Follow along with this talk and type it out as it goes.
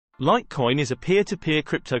Litecoin is a peer-to-peer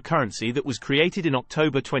cryptocurrency that was created in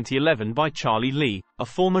October 2011 by Charlie Lee, a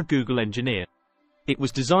former Google engineer. It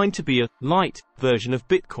was designed to be a light version of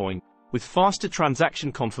Bitcoin, with faster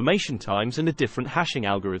transaction confirmation times and a different hashing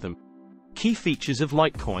algorithm. Key features of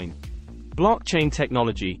Litecoin. Blockchain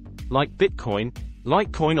technology. Like Bitcoin,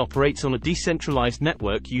 Litecoin operates on a decentralized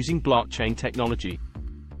network using blockchain technology.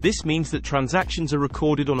 This means that transactions are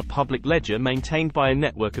recorded on a public ledger maintained by a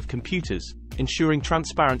network of computers, ensuring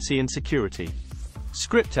transparency and security.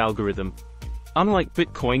 Script algorithm. Unlike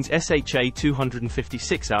Bitcoin's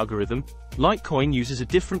SHA-256 algorithm, Litecoin uses a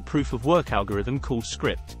different proof-of-work algorithm called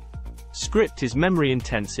script. Script is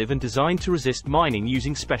memory-intensive and designed to resist mining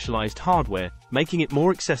using specialized hardware, making it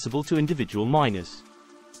more accessible to individual miners.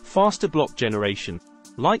 Faster block generation.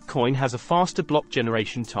 Litecoin has a faster block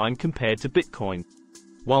generation time compared to Bitcoin.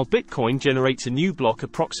 While Bitcoin generates a new block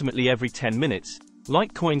approximately every 10 minutes,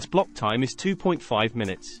 Litecoin's block time is 2.5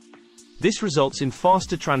 minutes. This results in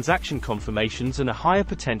faster transaction confirmations and a higher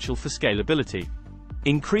potential for scalability.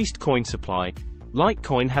 Increased coin supply.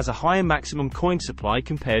 Litecoin has a higher maximum coin supply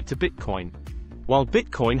compared to Bitcoin. While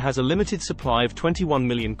Bitcoin has a limited supply of 21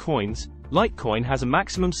 million coins, Litecoin has a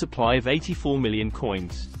maximum supply of 84 million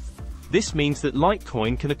coins. This means that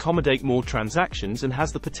Litecoin can accommodate more transactions and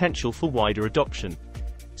has the potential for wider adoption.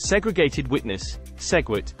 Segregated witness,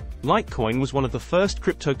 SegWit. Litecoin was one of the first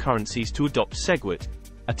cryptocurrencies to adopt SegWit,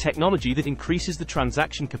 a technology that increases the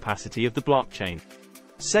transaction capacity of the blockchain.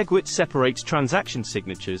 SegWit separates transaction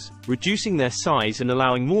signatures, reducing their size and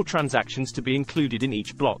allowing more transactions to be included in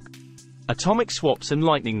each block. Atomic swaps and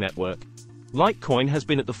Lightning Network. Litecoin has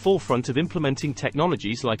been at the forefront of implementing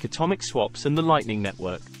technologies like atomic swaps and the Lightning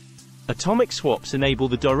Network. Atomic swaps enable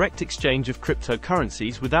the direct exchange of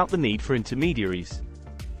cryptocurrencies without the need for intermediaries.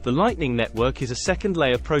 The Lightning Network is a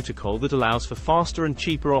second-layer protocol that allows for faster and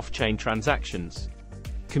cheaper off-chain transactions.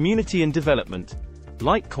 Community and development.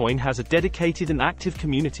 Litecoin has a dedicated and active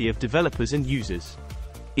community of developers and users.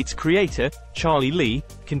 Its creator, Charlie Lee,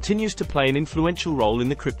 continues to play an influential role in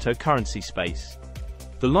the cryptocurrency space.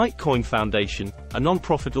 The Litecoin Foundation, a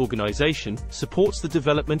non-profit organization, supports the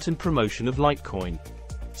development and promotion of Litecoin.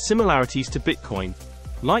 Similarities to Bitcoin.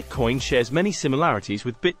 Litecoin shares many similarities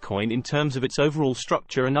with Bitcoin in terms of its overall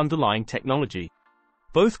structure and underlying technology.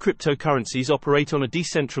 Both cryptocurrencies operate on a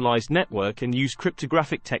decentralized network and use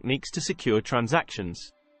cryptographic techniques to secure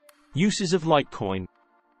transactions. Uses of Litecoin.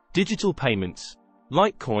 Digital payments.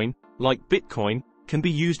 Litecoin, like Bitcoin, can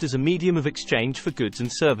be used as a medium of exchange for goods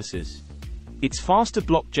and services. Its faster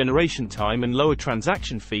block generation time and lower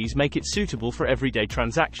transaction fees make it suitable for everyday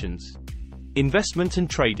transactions. Investment and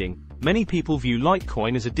trading. Many people view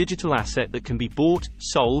Litecoin as a digital asset that can be bought,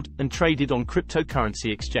 sold, and traded on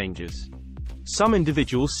cryptocurrency exchanges. Some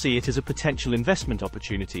individuals see it as a potential investment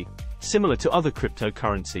opportunity, similar to other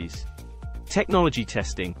cryptocurrencies. Technology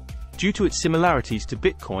testing. Due to its similarities to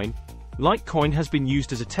Bitcoin, Litecoin has been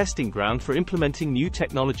used as a testing ground for implementing new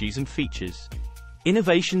technologies and features.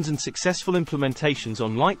 Innovations and successful implementations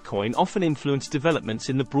on Litecoin often influence developments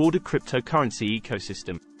in the broader cryptocurrency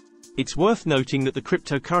ecosystem. It's worth noting that the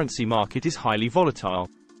cryptocurrency market is highly volatile,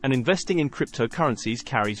 and investing in cryptocurrencies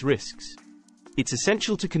carries risks. It's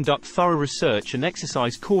essential to conduct thorough research and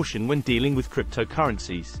exercise caution when dealing with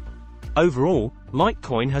cryptocurrencies. Overall,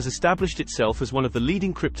 Litecoin has established itself as one of the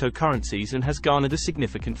leading cryptocurrencies and has garnered a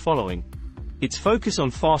significant following. Its focus on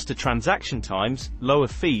faster transaction times, lower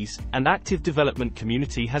fees, and active development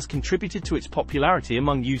community has contributed to its popularity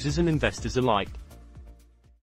among users and investors alike.